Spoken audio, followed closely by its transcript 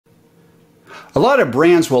A lot of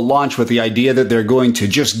brands will launch with the idea that they're going to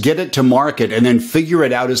just get it to market and then figure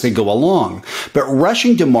it out as they go along. But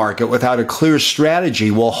rushing to market without a clear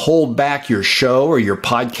strategy will hold back your show or your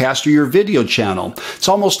podcast or your video channel. It's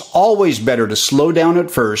almost always better to slow down at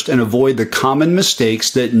first and avoid the common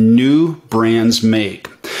mistakes that new brands make.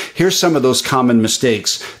 Here's some of those common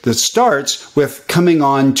mistakes. That starts with coming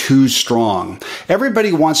on too strong.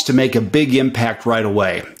 Everybody wants to make a big impact right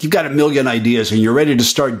away. You've got a million ideas and you're ready to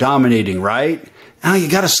start dominating, right? Now you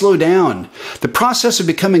got to slow down. The process of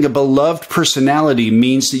becoming a beloved personality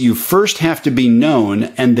means that you first have to be known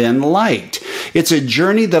and then liked. It's a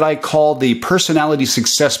journey that I call the personality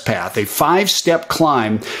success path, a 5-step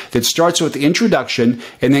climb that starts with introduction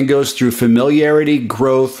and then goes through familiarity,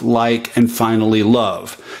 growth, like, and finally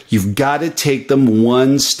love. You've got to take them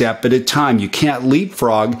one step at a time. You can't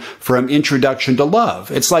leapfrog from introduction to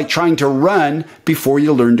love. It's like trying to run before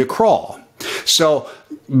you learn to crawl. So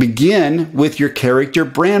begin with your character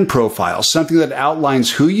brand profile, something that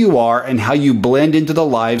outlines who you are and how you blend into the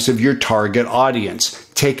lives of your target audience.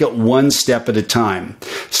 Take it one step at a time.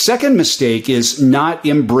 Second mistake is not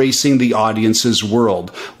embracing the audience's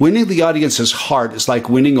world. Winning the audience's heart is like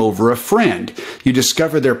winning over a friend. You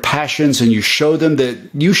discover their passions and you show them that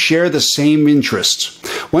you share the same interests.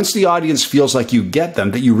 Once the audience feels like you get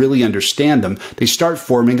them, that you really understand them, they start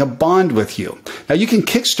forming a bond with you. Now, you can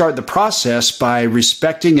kickstart the process by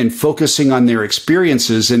respecting and focusing on their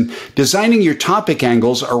experiences and designing your topic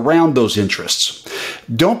angles around those interests.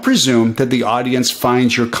 Don't presume that the audience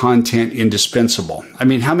finds your content indispensable. I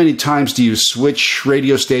mean, how many times do you switch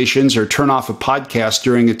radio stations or turn off a podcast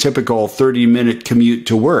during a typical 30-minute commute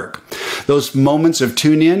to work? Those moments of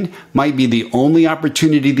tune-in might be the only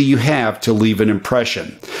opportunity that you have to leave an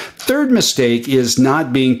impression. Third mistake is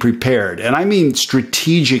not being prepared, and I mean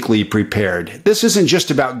strategically prepared. This isn't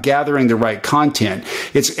just about gathering the right content.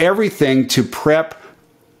 It's everything to prep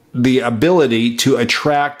the ability to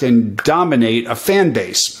attract and dominate a fan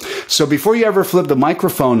base. So before you ever flip the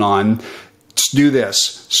microphone on, do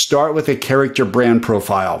this. Start with a character brand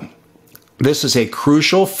profile. This is a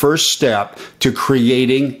crucial first step to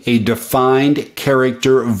creating a defined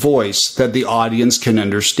character voice that the audience can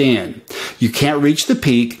understand. You can't reach the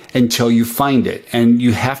peak until you find it, and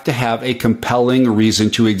you have to have a compelling reason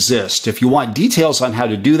to exist. If you want details on how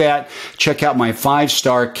to do that, check out my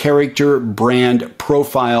 5-star character brand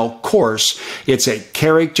profile course. It's at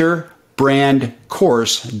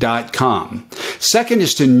characterbrandcourse.com. Second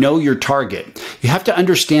is to know your target. You have to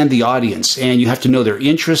understand the audience and you have to know their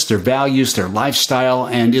interests, their values, their lifestyle,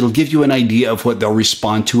 and it'll give you an idea of what they'll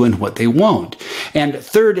respond to and what they won't. And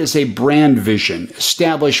third is a brand vision.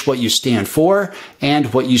 Establish what you stand for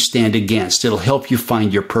and what you stand against. It'll help you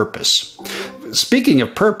find your purpose. Speaking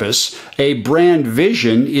of purpose, a brand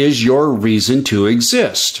vision is your reason to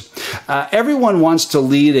exist. Everyone wants to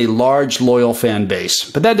lead a large, loyal fan base,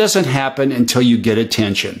 but that doesn't happen until you get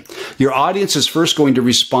attention. Your audience is first going to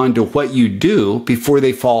respond to what you do before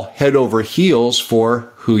they fall head over heels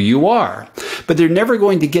for who you are. But they're never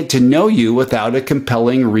going to get to know you without a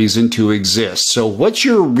compelling reason to exist. So what's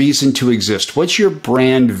your reason to exist? What's your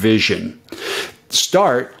brand vision?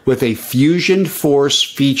 Start with a fusion force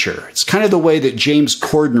feature. It's kind of the way that James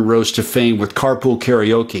Corden rose to fame with Carpool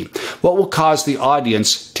Karaoke. What will cause the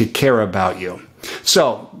audience to care about you?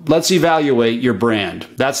 So let's evaluate your brand.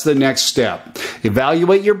 That's the next step.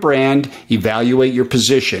 Evaluate your brand, evaluate your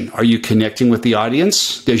position. Are you connecting with the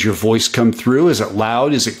audience? Does your voice come through? Is it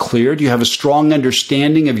loud? Is it clear? Do you have a strong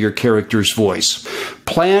understanding of your character's voice?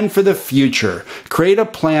 Plan for the future. Create a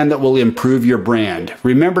plan that will improve your brand.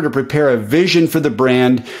 Remember to prepare a vision for the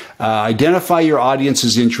brand, identify your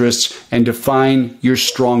audience's interests, and define your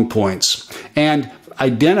strong points. And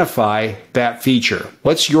identify that feature.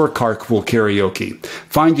 What's your Carpool Karaoke?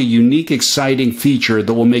 Find a unique, exciting feature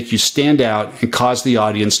that will make you stand out and cause the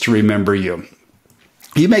audience to remember you.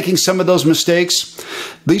 Are you making some of those mistakes?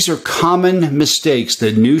 These are common mistakes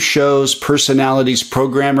that new shows, personalities,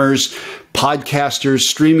 programmers, podcasters,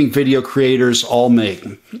 streaming video creators all make.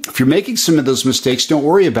 If you're making some of those mistakes, don't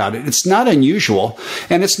worry about it. It's not unusual,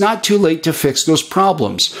 and it's not too late to fix those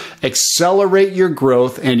problems. Accelerate your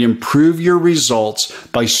growth and improve your results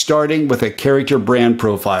by starting with a character brand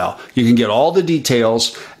profile. You can get all the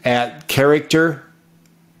details at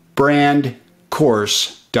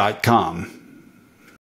characterbrandcourse.com.